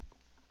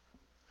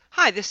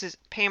Hi, this is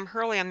Pam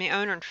Hurley. I'm the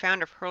owner and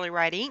founder of Hurley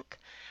Write Inc.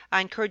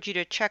 I encourage you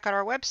to check out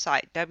our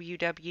website,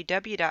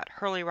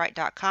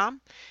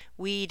 www.hurleywrite.com.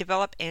 We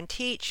develop and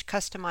teach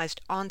customized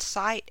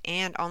on-site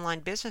and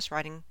online business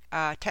writing,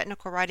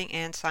 technical writing,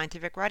 and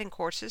scientific writing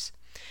courses.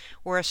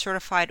 We're a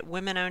certified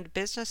women-owned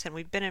business, and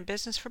we've been in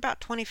business for about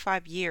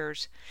 25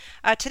 years.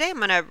 Today I'm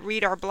going to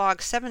read our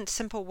blog, 7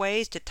 Simple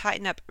Ways to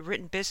Tighten Up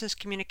Written Business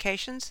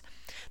Communications.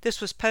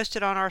 This was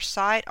posted on our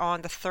site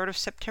on the 3rd of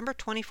September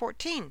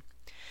 2014.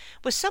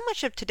 With so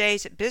much of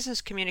today's business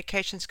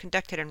communications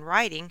conducted in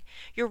writing,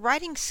 your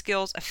writing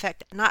skills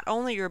affect not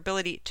only your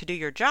ability to do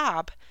your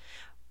job,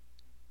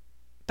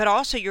 but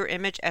also your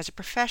image as a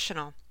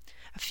professional.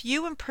 A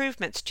few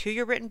improvements to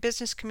your written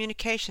business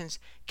communications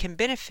can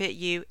benefit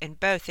you in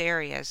both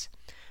areas.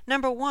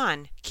 Number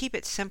 1, keep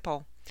it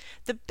simple.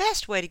 The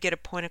best way to get a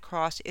point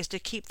across is to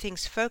keep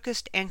things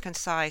focused and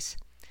concise.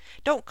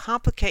 Don't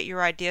complicate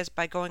your ideas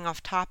by going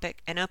off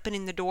topic and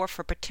opening the door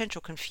for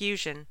potential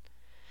confusion.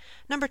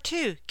 Number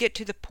 2, get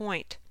to the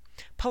point.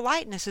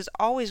 Politeness is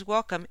always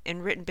welcome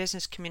in written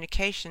business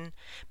communication,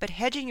 but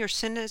hedging your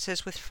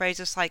sentences with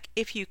phrases like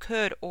 "if you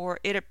could" or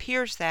 "it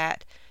appears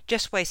that"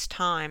 just wastes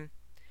time.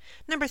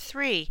 Number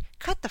 3,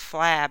 cut the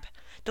flab.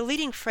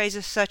 Deleting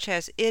phrases such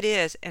as "it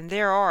is" and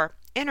 "there are"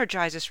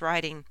 energizes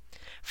writing.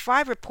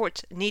 5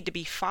 reports need to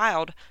be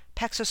filed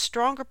packs a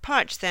stronger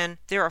punch than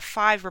 "there are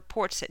 5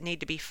 reports that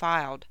need to be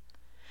filed."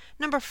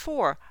 Number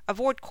 4,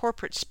 avoid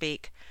corporate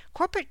speak.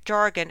 Corporate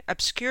jargon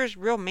obscures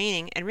real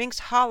meaning and rings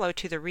hollow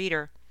to the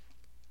reader.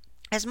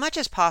 As much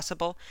as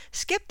possible,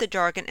 skip the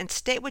jargon and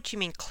state what you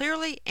mean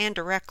clearly and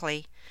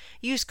directly.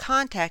 Use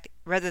contact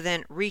rather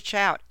than reach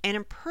out, and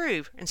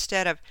improve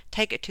instead of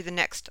take it to the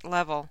next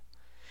level.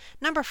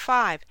 Number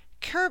 5,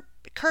 curb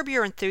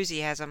your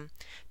enthusiasm.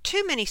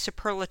 Too many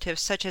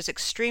superlatives such as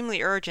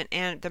extremely urgent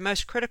and the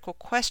most critical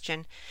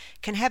question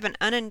can have an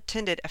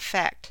unintended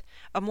effect.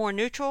 A more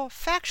neutral,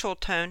 factual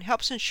tone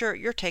helps ensure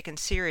you're taken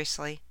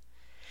seriously.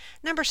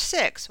 Number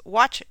 6,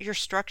 watch your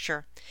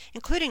structure.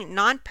 Including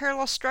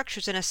non-parallel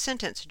structures in a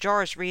sentence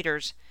jars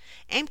readers.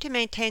 Aim to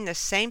maintain the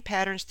same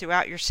patterns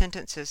throughout your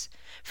sentences.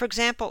 For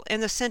example,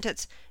 in the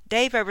sentence,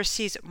 "Dave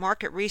oversees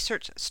market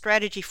research,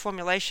 strategy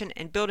formulation,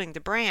 and building the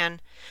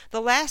brand,"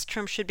 the last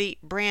term should be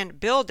 "brand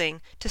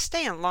building" to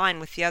stay in line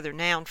with the other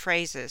noun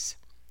phrases.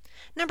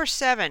 Number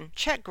 7,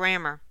 check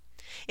grammar.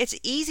 It's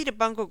easy to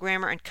bungle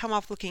grammar and come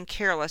off looking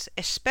careless,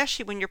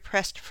 especially when you're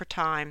pressed for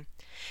time.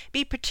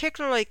 Be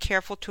particularly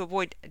careful to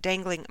avoid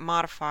dangling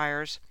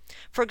modifiers.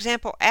 For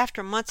example,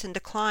 after months in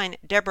decline,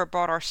 Deborah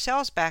brought our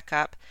sales back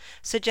up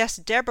suggests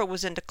Deborah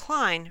was in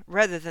decline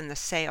rather than the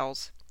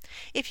sales.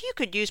 If you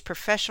could use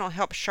professional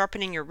help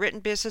sharpening your written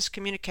business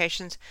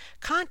communications,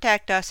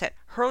 contact us at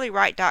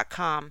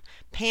hurleywrite.com,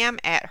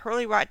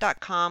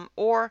 pam@hurleywrite.com,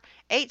 or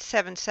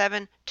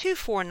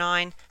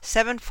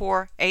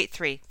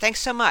 877-249-7483.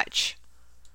 Thanks so much.